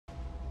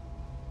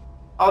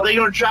Oh, they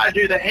gonna try to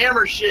do the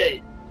hammer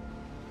shit.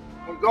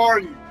 I'm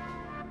guarding.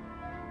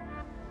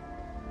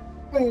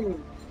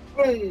 Boom,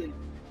 boom,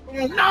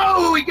 boom.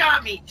 No, he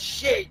got me.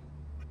 Shit.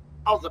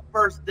 I was the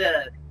first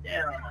death.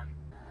 Damn.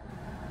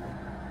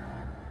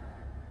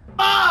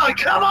 Oh,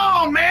 come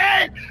on,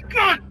 man.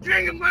 God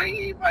dang it, man.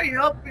 Anybody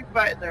help me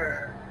back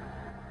there?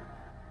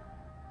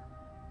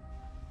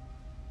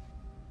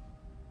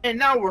 And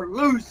now we're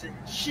losing.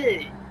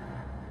 Shit.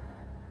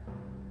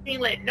 Ain't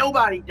let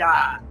nobody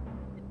die.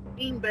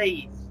 Team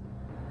base.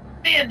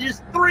 Man,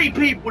 just 3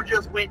 people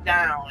just went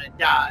down and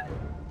died.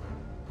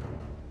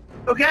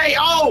 Okay,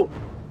 oh!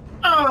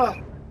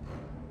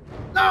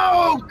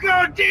 No!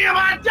 God damn,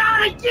 I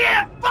died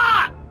again!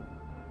 Fuck!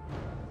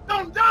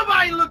 Don't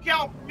nobody look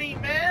out for me,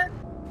 man!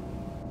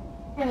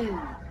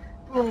 Boom.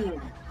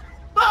 Boom.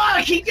 Fuck,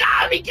 he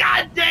got me!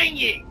 God dang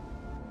it!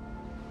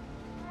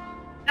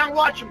 Now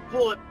watch him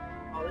pull it.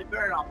 Oh, they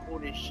better not pull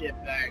this shit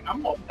back.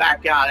 I'm gonna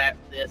back out after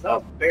this. I'll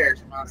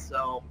embarrass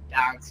myself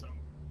down some.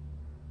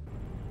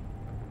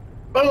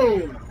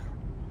 Boom!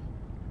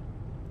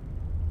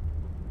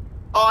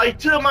 Oh, he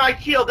took my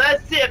kill.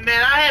 That's it,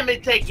 man. I haven't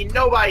been taking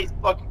nobody's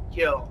fucking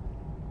kill.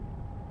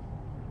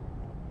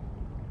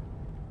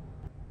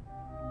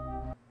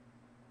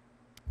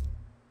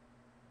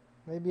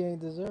 Maybe you ain't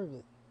deserve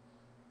it.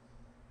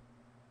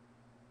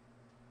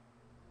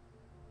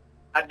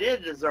 I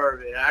did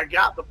deserve it. I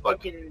got the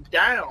fucking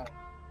down.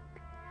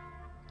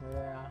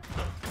 Yeah.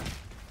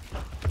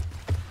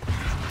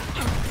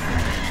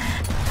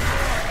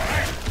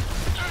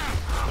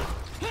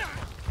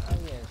 I'm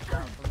getting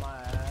shot from my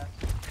ass.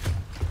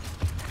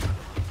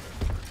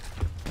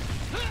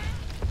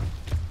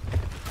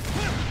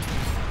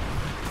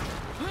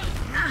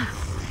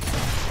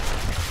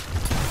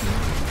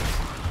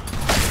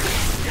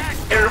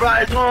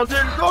 Everybody's going to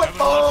the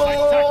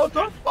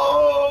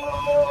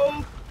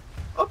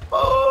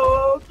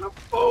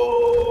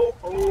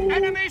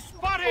Enemy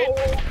spotted!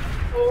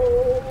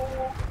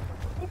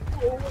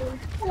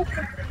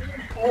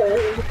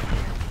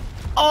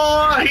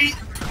 Oh, he...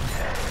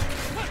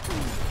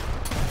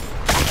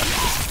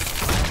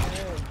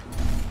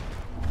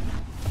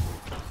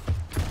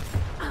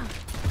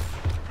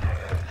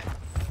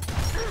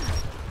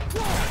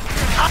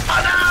 Oh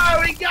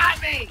no, he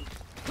got me!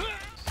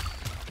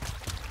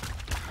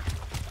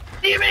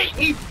 Damn it,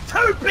 he's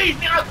 2-piece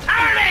me, I'll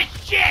turn that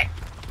shit!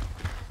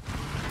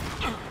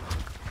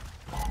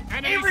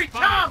 Every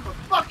time a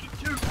fucking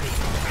 2-piece.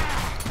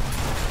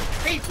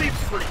 These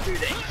people gonna do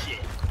that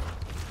shit.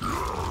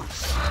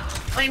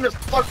 Lamest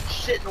fucking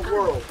shit in the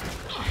world.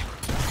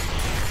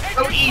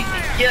 So easy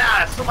to get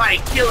out of somebody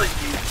killing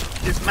you.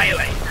 Just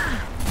melee.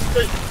 So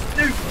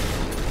stupid.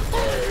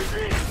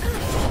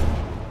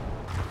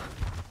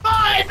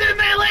 Why didn't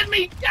they let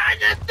me die?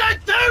 The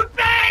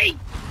 2-piece!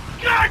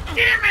 God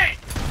damn it!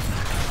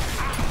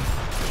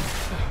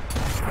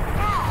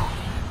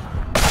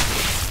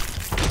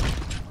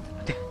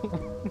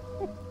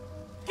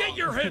 Get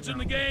your heads in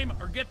the game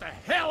or get the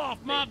hell off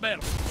my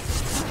battle.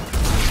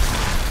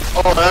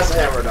 Oh, that's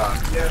hammered on.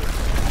 Yeah.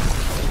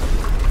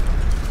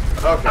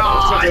 Okay.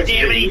 Oh,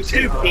 damn it, he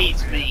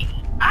 2-piece me.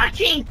 I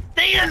can't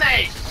stand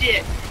that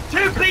shit.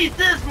 2-piece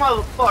this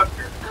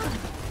motherfucker.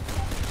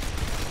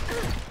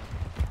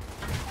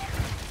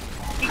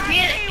 He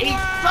can't, he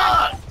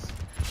sucks.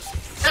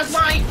 That's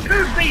why he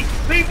 2-piece.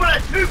 People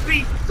that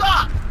 2-piece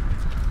suck.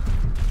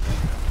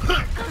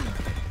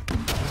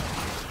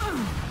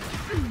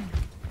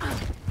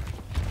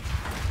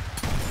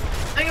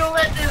 They gonna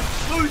let this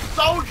blue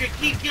soldier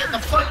keep getting the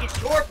fucking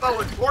torpo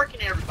and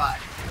torquing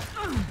everybody.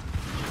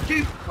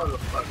 Stupid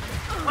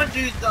motherfucker. One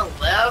dude's on the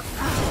left.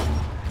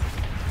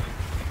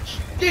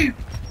 Stupid.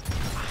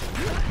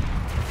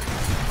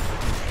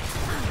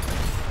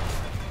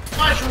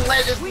 Why should we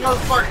let this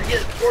motherfucker get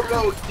his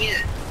torpo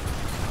again?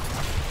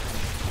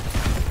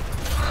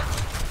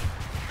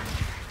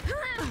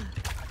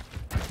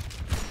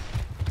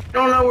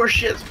 Don't know where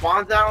shit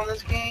spawns out on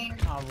this game?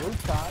 On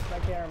rooftops, I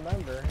can't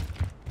remember.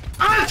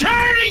 I'm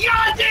turning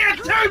goddamn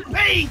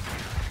 2-piece!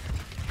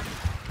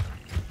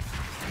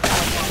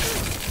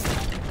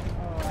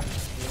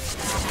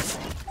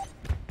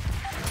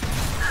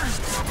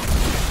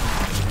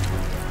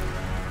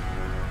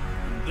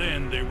 And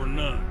then they were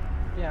none.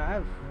 Yeah,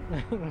 I've...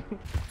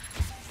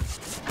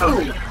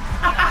 Oh!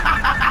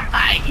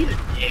 Eat a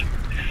dick.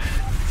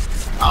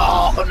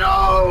 Oh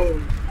no!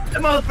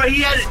 That motherfucker,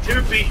 he had a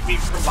 2-piece me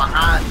from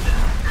behind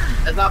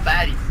him. That's how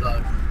bad he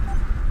sucks.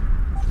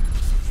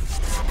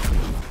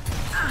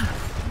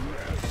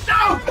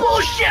 No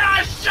bullshit!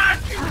 I shot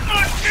you!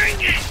 God dang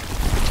it!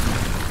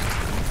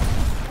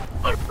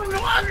 I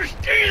don't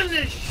understand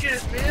this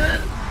shit,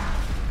 man.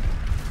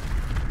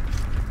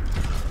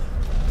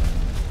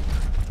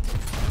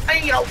 I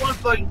ain't got one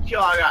fucking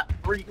kill. I got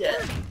 3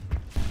 deaths.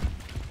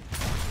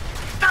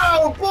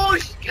 No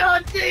bullshit!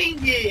 God dang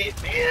it,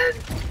 man!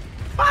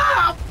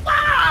 Why?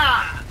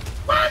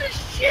 Why does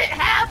shit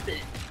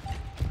happen?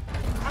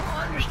 I don't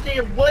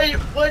understand.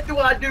 What do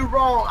I do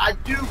wrong? I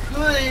do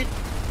good.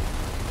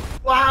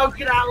 Well, how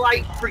could I,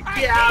 like,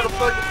 forget how to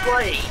fucking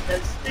play?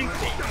 That's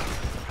stupid.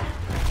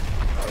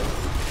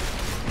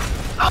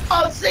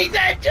 Oh, see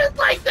that? Just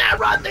like that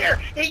right there.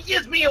 He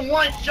gives me in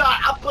one shot.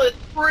 I put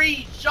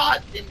 3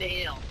 shots into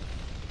him.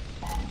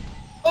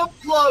 Up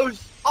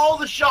close, all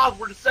the shots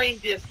were the same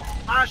distance.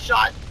 My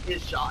shot,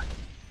 his shot.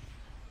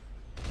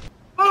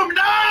 Boom,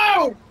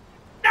 no!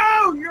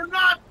 No, you're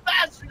not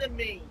faster than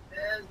me,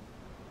 man.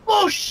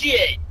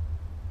 Bullshit!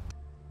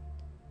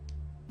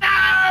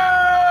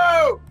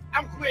 No!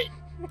 I'm quitting.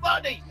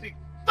 Fuck these people.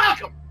 Fuck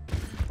them!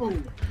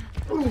 Boom,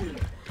 boom,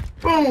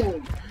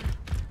 boom.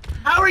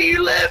 How are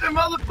you living,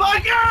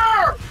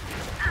 motherfucker?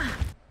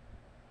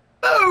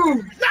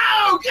 Boom!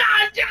 No!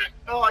 God damn it!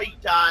 Oh, he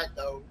died,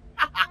 though.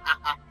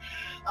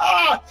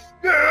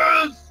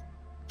 Girls!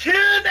 10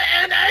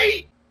 and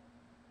 8!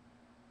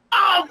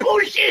 Oh,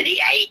 bullshit!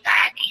 He ate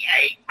that! He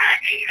ate that!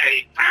 He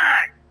ate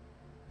that!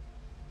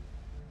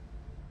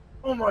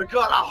 Oh my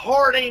god, I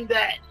hard aimed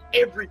at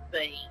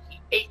everything. He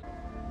ate.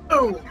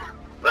 Boom! Boom!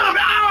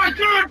 Oh,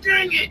 god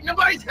dang it!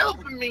 Nobody's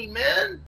helping me, man!